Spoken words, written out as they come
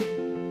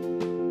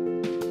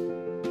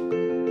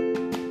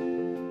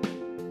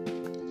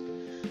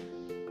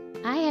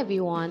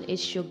everyone,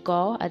 it's your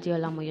girl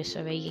Adiola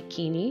Moyosore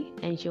Yekini,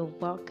 and you're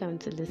welcome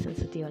to listen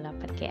to the Ola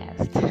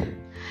podcast.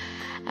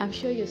 I'm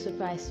sure you're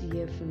surprised to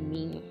hear from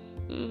me.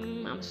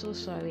 I'm so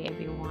sorry,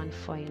 everyone,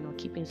 for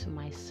keeping to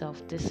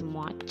myself this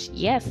much.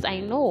 Yes,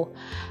 I know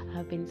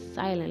I've been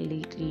silent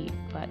lately,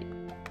 but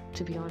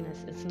to be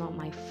honest, it's not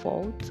my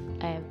fault.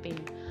 I have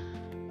been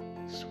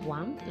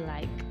swamped,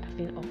 like I've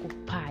been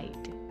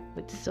occupied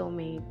with so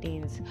many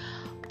things.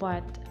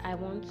 But I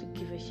want to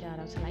give a shout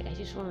out to, I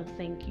just want to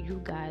thank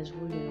you guys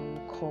who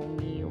call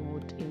me,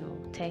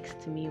 would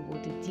text me,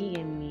 would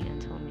DM me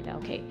and tell me that,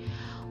 okay,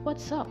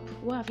 what's up,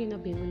 why have you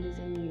not been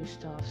releasing new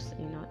stuffs,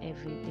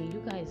 everything.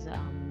 You guys are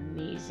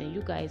amazing,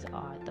 you guys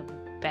are the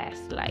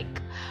best.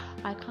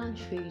 I can't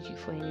trade you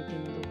for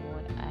anything in the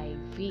world. I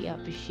really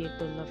appreciate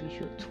the love you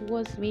show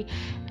towards me,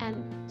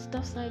 and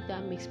stuff like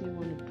that makes me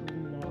want to do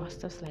more.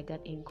 Stuff like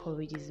that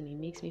encourages me,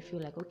 makes me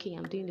feel like, okay,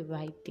 I'm doing the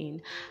right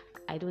thing.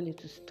 I don't need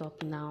to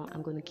stop now.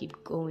 I'm going to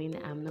keep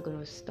going. I'm not going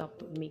to stop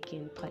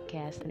making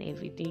podcasts and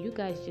everything. You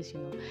guys just,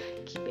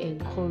 keep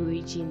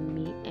encouraging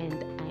me,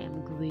 and I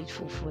am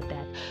grateful for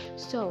that.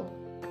 So,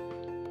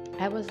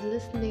 I was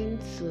listening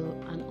to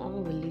an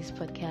unreleased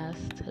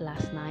podcast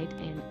last night,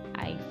 and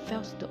I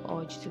felt the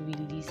urge to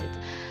release it.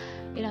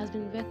 It has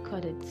been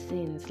recorded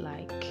since,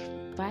 right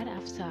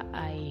after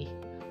I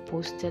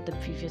posted the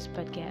previous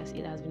podcast.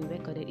 It has been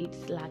recorded.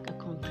 It's like a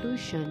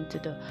conclusion to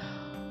the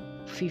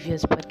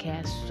previous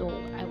podcast, so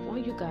I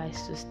want you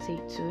guys to stay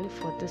tuned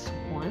for this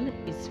one.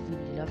 It's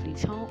really lovely.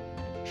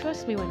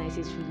 Trust me when I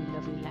say it's really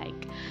lovely.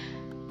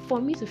 For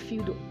me to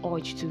feel the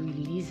urge to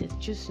release it,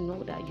 just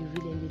know that you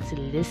really need to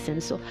listen.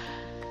 So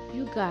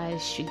you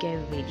guys should get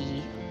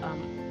ready.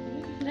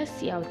 Let's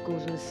see how it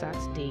goes on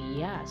Saturday.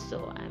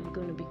 So I'm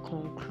going to be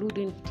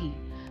concluding the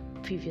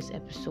previous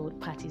episode.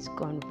 Party's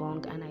gone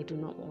wrong, and I do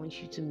not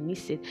want you to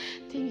miss it.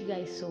 Thank you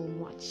guys so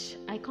much.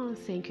 I can't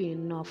thank you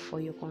enough for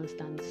your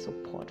constant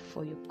support,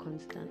 for your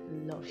constant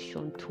love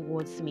shown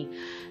towards me.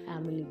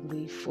 I'm really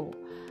grateful.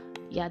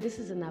 This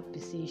is an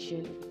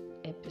appreciation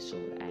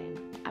episode. I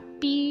am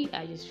happy.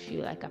 I just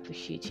feel like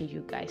appreciating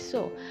you guys.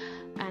 So,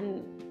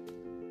 and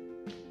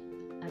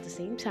at the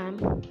same time,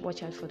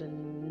 watch out for the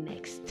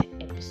next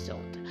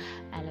episode.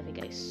 I love you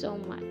guys so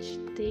much.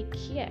 Take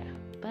care.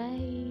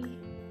 Bye.